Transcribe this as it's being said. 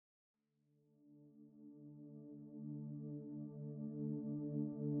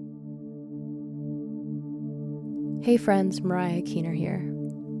Hey friends, Mariah Keener here.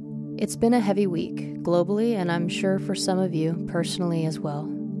 It's been a heavy week, globally, and I'm sure for some of you, personally as well.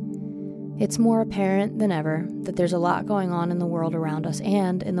 It's more apparent than ever that there's a lot going on in the world around us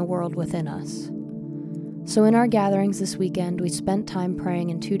and in the world within us. So in our gatherings this weekend, we spent time praying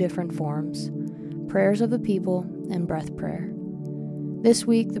in two different forms: prayers of the people and breath prayer. This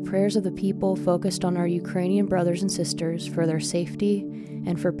week, the prayers of the people focused on our Ukrainian brothers and sisters for their safety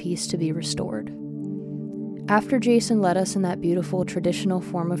and for peace to be restored. After Jason led us in that beautiful traditional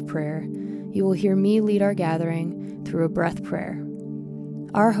form of prayer, you will hear me lead our gathering through a breath prayer.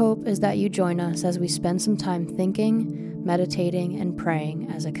 Our hope is that you join us as we spend some time thinking, meditating, and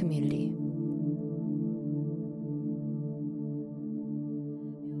praying as a community.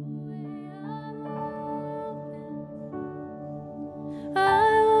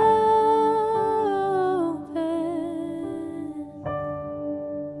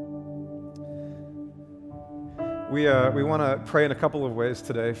 We want to pray in a couple of ways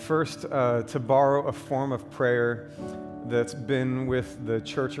today. First, to borrow a form of prayer that's been with the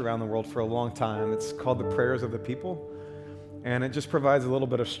church around the world for a long time. It's called the prayers of the people, and it just provides a little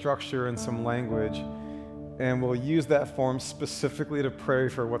bit of structure and some language, and we'll use that form specifically to pray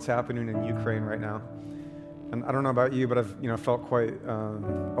for what's happening in Ukraine right now. And I don't know about you, but I've felt quite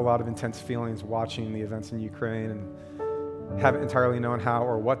a lot of intense feelings watching the events in Ukraine, and haven't entirely known how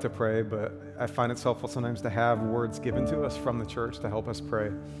or what to pray, but I find it's helpful sometimes to have words given to us from the church to help us pray.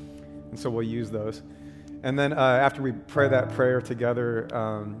 And so we'll use those. And then after we pray that prayer together,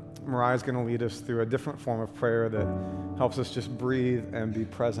 Mariah's going to lead us through a different form of prayer that helps us just breathe and be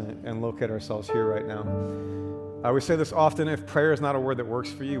present and locate ourselves here right now. We say this often: if prayer is not a word that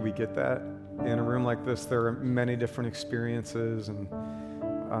works for you, we get that. In a room like this, there are many different experiences and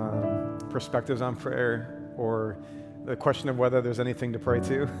perspectives on prayer, or the question of whether there's anything to pray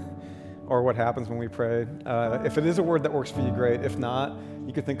to or what happens when we pray. If it is a word that works for you, great. If not,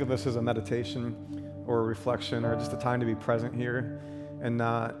 you could think of this as a meditation or a reflection or just a time to be present here and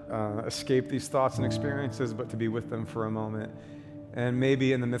not escape these thoughts and experiences, but to be with them for a moment. And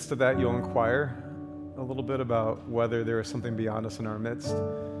maybe in the midst of that, you'll inquire a little bit about whether there is something beyond us in our midst.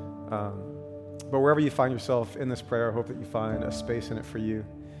 But wherever you find yourself in this prayer, I hope that you find a space in it for you.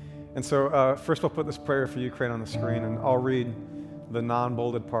 And so first we'll put this prayer for Ukraine on the screen, and I'll read the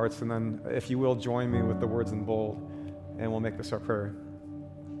non-bolded parts, and then if you will, join me with the words in bold, and we'll make this our prayer.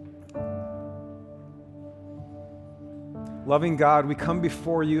 Loving God, we come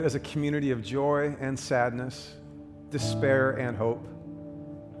before you as a community of joy and sadness, despair and hope.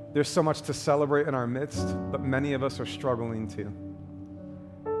 There's so much to celebrate in our midst, but many of us are struggling too.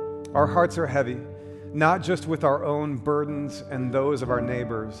 Our hearts are heavy, not just with our own burdens and those of our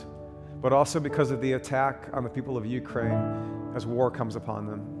neighbors, but also because of the attack on the people of Ukraine as war comes upon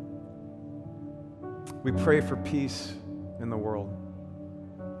them. We pray for peace in the world.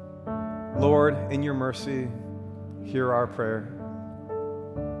 Lord, in your mercy, hear our prayer.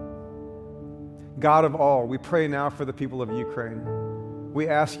 God of all, we pray now for the people of Ukraine. We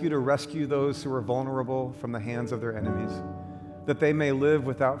ask you to rescue those who are vulnerable from the hands of their enemies, that they may live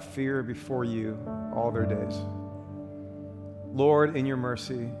without fear before you all their days. Lord, in your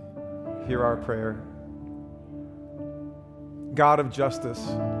mercy, hear our prayer. God of justice,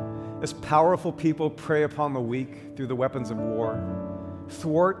 as powerful people prey upon the weak through the weapons of war,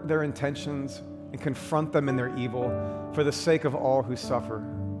 thwart their intentions and confront them in their evil for the sake of all who suffer.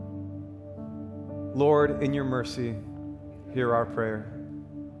 Lord, in your mercy, hear our prayer.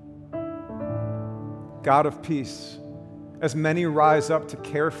 God of peace, as many rise up to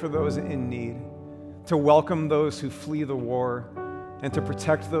care for those in need, to welcome those who flee the war, and to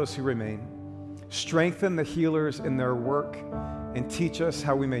protect those who remain. Strengthen the healers in their work and teach us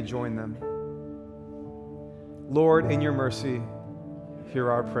how we may join them. Lord, in your mercy, hear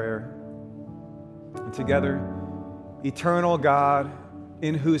our prayer. And together, eternal God,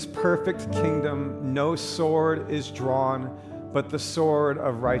 in whose perfect kingdom no sword is drawn but the sword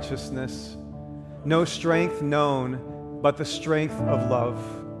of righteousness, no strength known but the strength of love.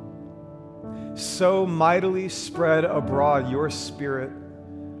 So mightily spread abroad your spirit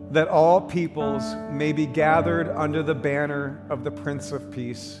that all peoples may be gathered under the banner of the Prince of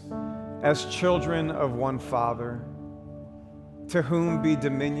Peace as children of one Father, to whom be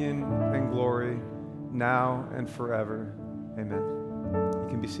dominion and glory now and forever. Amen. You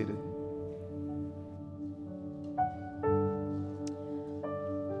can be seated.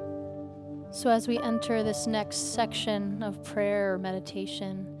 So as we enter this next section of prayer or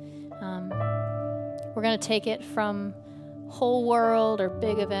meditation, we're going to take it from whole world or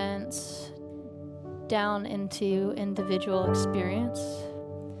big events down into individual experience.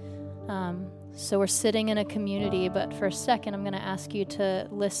 So we're sitting in a community, but for a second, I'm going to ask you to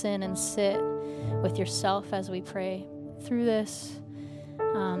listen and sit with yourself as we pray through this.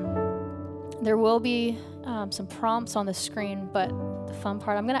 There will be some prompts on the screen, but the fun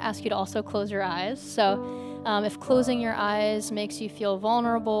part, I'm going to ask you to also close your eyes. So if closing your eyes makes you feel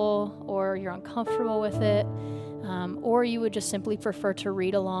vulnerable or you're uncomfortable with it, or you would just simply prefer to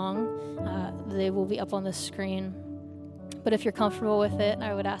read along, they will be up on the screen. But if you're comfortable with it,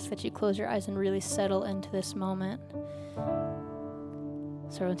 I would ask that you close your eyes and really settle into this moment.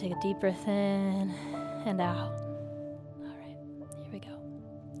 So everyone take a deep breath in and out. All right, here we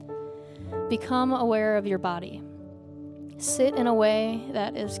go. Become aware of your body. Sit in a way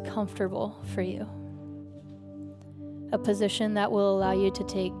that is comfortable for you. A position that will allow you to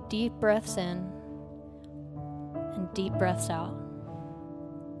take deep breaths in and deep breaths out.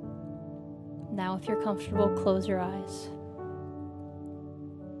 Now, if you're comfortable, close your eyes.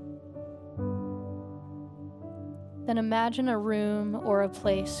 Then imagine a room or a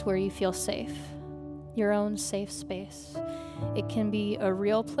place where you feel safe, your own safe space. It can be a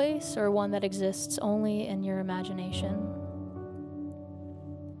real place or one that exists only in your imagination.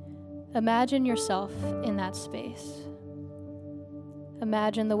 Imagine yourself in that space.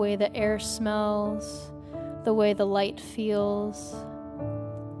 Imagine the way the air smells, the way the light feels,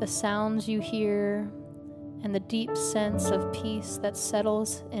 the sounds you hear, and the deep sense of peace that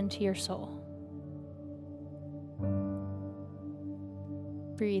settles into your soul.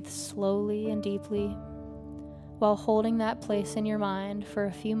 Breathe slowly and deeply while holding that place in your mind for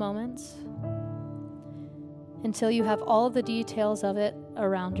a few moments until you have all of the details of it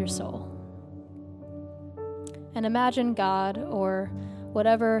around your soul. And imagine God, or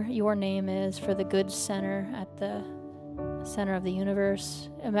whatever your name is for the good center at the center of the universe,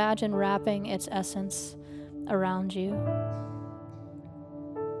 imagine wrapping its essence around you.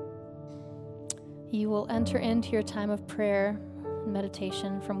 You will enter into your time of prayer and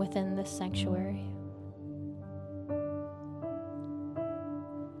meditation from within this sanctuary.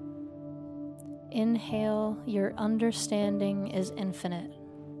 Inhale, your understanding is infinite.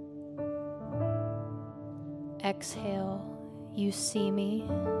 Exhale, you see me,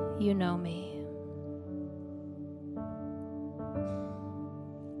 you know me.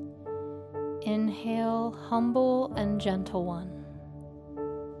 Inhale, humble and gentle one.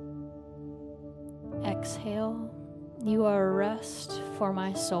 Exhale, you are a rest for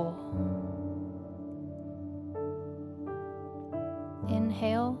my soul.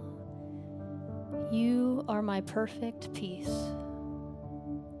 Inhale, you are my perfect peace.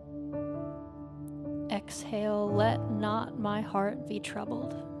 Exhale, let not my heart be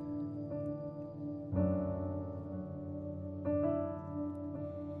troubled.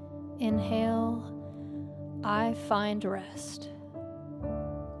 Inhale, I find rest.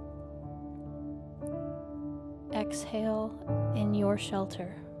 Exhale, in your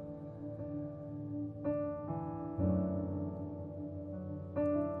shelter.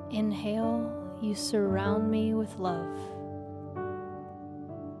 Inhale, you surround me with love.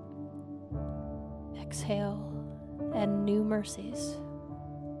 Exhale, and new mercies.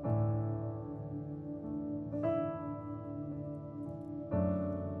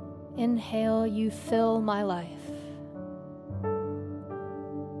 Inhale, you fill my life.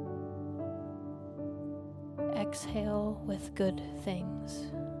 Exhale with good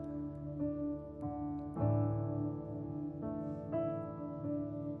things.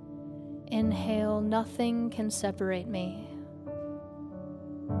 Inhale, nothing can separate me.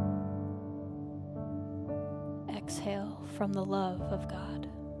 Exhale from the love of God.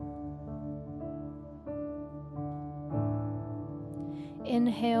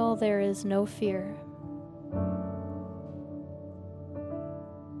 Inhale, there is no fear.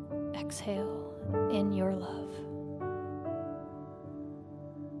 Exhale in your love.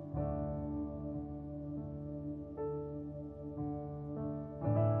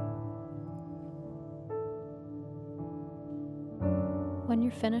 When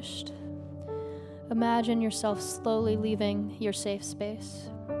you're finished, imagine yourself slowly leaving your safe space.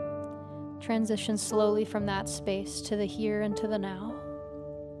 Transition slowly from that space to the here and to the now.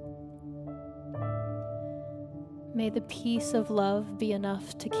 May the peace of love be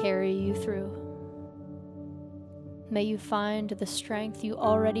enough to carry you through. May you find the strength you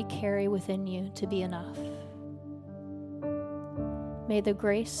already carry within you to be enough. May the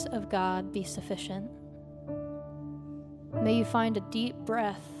grace of God be sufficient. May you find a deep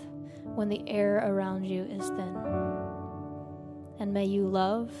breath when the air around you is thin. And may you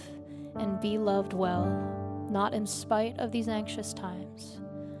love and be loved well, not in spite of these anxious times,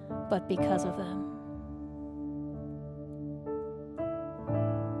 but because of them.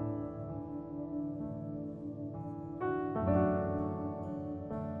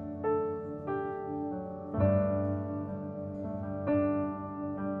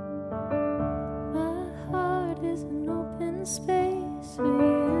 open space for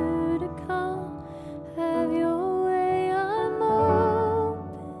you to come. Have your way, I'm open.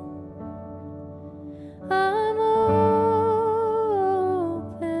 I'm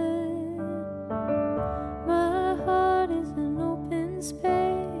open. My heart is an open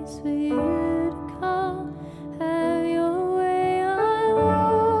space for you to come. Have your way, I'm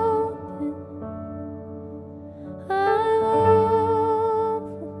open. I'm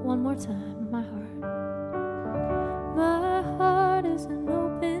open. One more time.